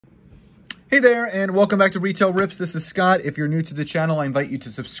Hey there, and welcome back to Retail Rips. This is Scott. If you're new to the channel, I invite you to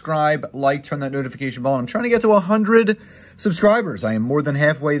subscribe, like, turn that notification bell on. I'm trying to get to 100 subscribers. I am more than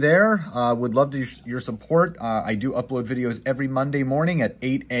halfway there. Would love your support. I do upload videos every Monday morning at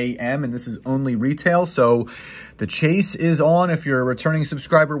 8 a.m., and this is only retail, so the chase is on. If you're a returning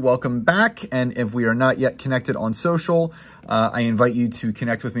subscriber, welcome back. And if we are not yet connected on social, I invite you to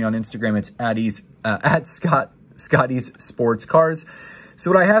connect with me on Instagram. It's at Scotty's Sports Cards. So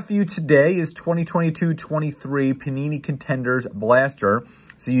what I have for you today is 2022-23 Panini Contenders Blaster.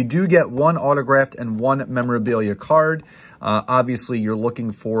 So you do get one autographed and one memorabilia card. Obviously, you're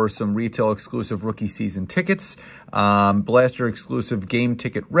looking for some retail exclusive rookie season tickets, Blaster exclusive game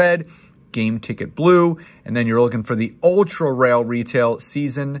ticket red, game ticket blue, and then you're looking for the ultra rare retail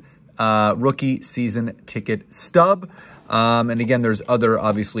season rookie season ticket stub. And again, there's other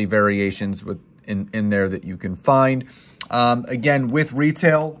obviously variations in there that you can find. Again, with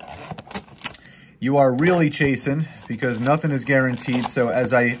retail, you are really chasing because nothing is guaranteed. So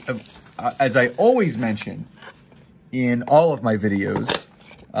as I always mention in all of my videos,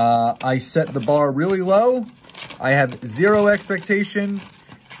 I set the bar really low. I have zero expectation.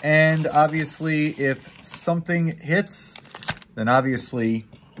 And obviously, if something hits, then obviously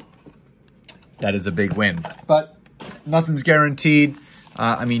that is a big win. But nothing's guaranteed.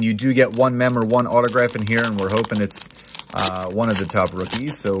 I mean, you do get one mem or one autograph in here, and we're hoping it's one of the top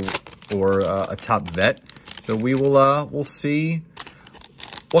rookies, or a top vet. So we'll see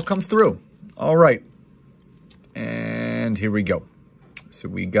what comes through. All right, and here we go. So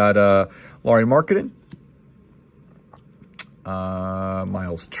we got Laurie Marketing,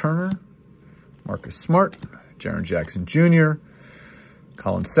 Miles Turner, Marcus Smart, Jaren Jackson Jr.,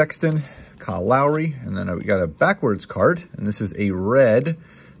 Colin Sexton, Kyle Lowry, and then we got a backwards card, and this is a red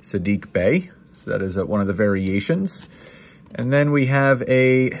Sadiq Bey. So that is one of the variations. And then we have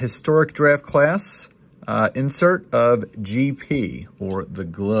a historic draft class insert of GP, or the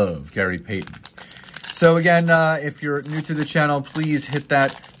glove, Gary Payton. So again, if you're new to the channel, please hit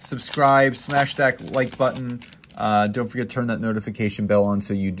that subscribe, smash that like button. Don't forget to turn that notification bell on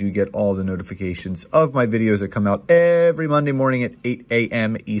so you do get all the notifications of my videos that come out every Monday morning at 8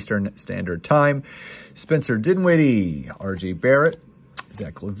 a.m. Eastern Standard Time. Spencer Dinwiddie, RJ Barrett,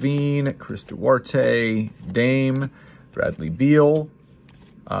 Zach LaVine, Chris Duarte, Dame, Bradley Beal,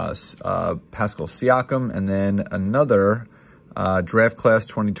 Pascal Siakam, and then another draft class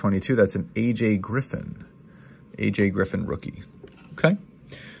 2022. That's an AJ Griffin rookie. Okay.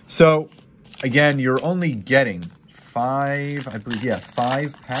 So again, you're only getting five packs.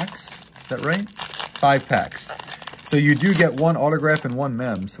 Is that right? 5 packs. So you do get one autograph and one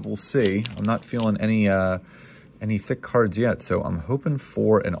mem. So we'll see. I'm not feeling any thick cards yet. So I'm hoping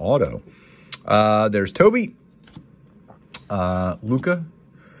for an auto. There's Toby, Luka,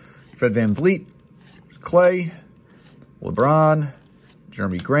 Fred VanVleet, Clay, LeBron,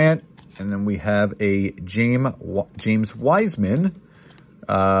 Jeremy Grant, and then we have a James Wiseman.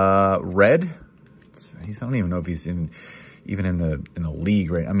 Red. I don't even know if he's even in the league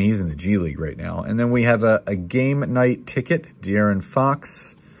right. I mean, he's in the G League right now. And then we have a game night ticket, De'Aaron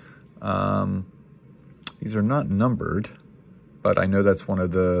Fox. These are not numbered, but I know that's one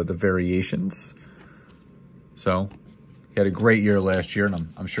of the variations. So he had a great year last year, and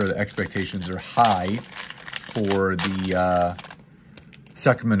I'm sure the expectations are high for the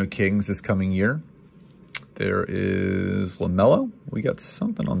Sacramento Kings this coming year. There is LaMelo. We got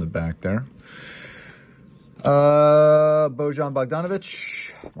something on the back there. Bojan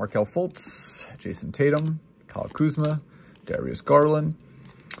Bogdanovic, Markelle Fultz, Jason Tatum, Kyle Kuzma, Darius Garland.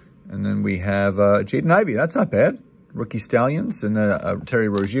 And then we have Jaden Ivey. That's not bad. Rookie Stallions. And then Terry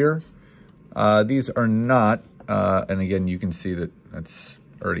Rozier. These are not, and again, you can see that that's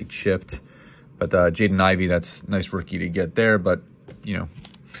already chipped. But Jaden Ivey, that's a nice rookie to get there. But, you know,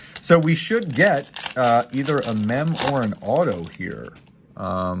 so we should get either a mem or an auto here.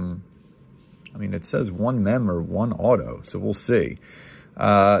 I mean, it says one mem or one auto, so we'll see.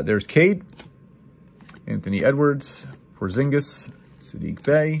 There's Cade, Anthony Edwards, Porzingis, Sadiq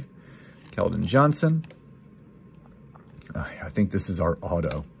Bey, Keldon Johnson. I think this is our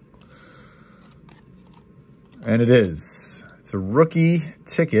auto. And it is. It's a rookie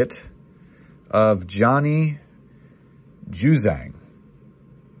ticket of Johnny Juzang.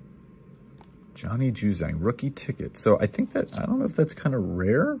 Johnny Juzang, rookie ticket. So I think that, I don't know if that's kind of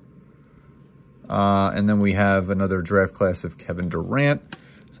rare. And then we have another draft class of Kevin Durant.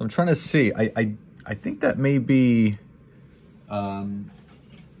 So I'm trying to see. I think that may be,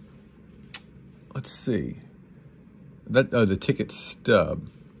 let's see. The ticket stub.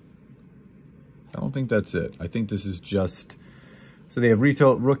 I don't think that's it. I think this is just So they have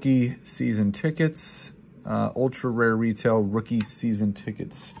retail rookie season tickets, ultra rare retail rookie season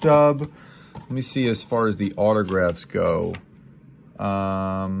ticket stub. Let me see as far as the autographs go.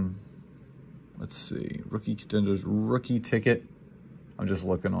 Let's see, rookie contenders, rookie ticket. I'm just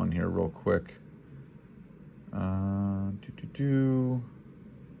looking on here real quick.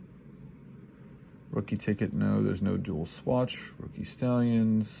 Rookie ticket, no, there's no dual swatch. Rookie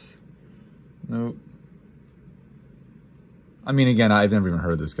stallions, nope. I mean, again, I've never even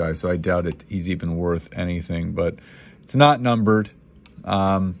heard of this guy, so I doubt he's even worth anything, but it's not numbered.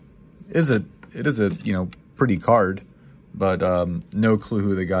 It is a pretty card, but no clue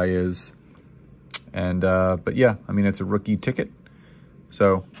who the guy is. And but yeah, I mean, it's a rookie ticket.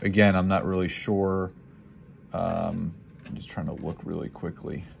 So again, I'm not really sure. I'm just trying to look really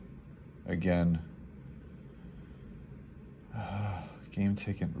quickly. Again, game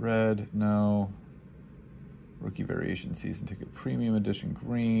ticket red, no. Rookie variation season ticket premium edition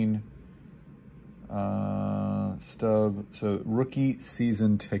green. Stub, so rookie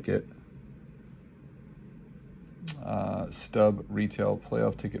season ticket. Stub retail,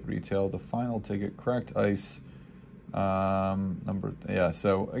 playoff ticket retail, the final ticket, cracked ice. Yeah,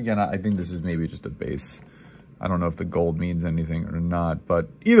 so again, I think this is maybe just a base. I don't know if the gold means anything or not, but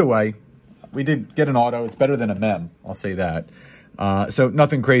either way, we did get an auto. It's better than a mem, I'll say that. So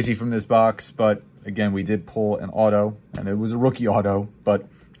nothing crazy from this box, but again, we did pull an auto, and it was a rookie auto, but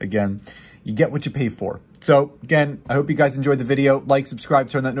again, you get what you pay for. So again, I hope you guys enjoyed the video. Like, subscribe,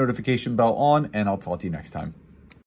 turn that notification bell on, and I'll talk to you next time.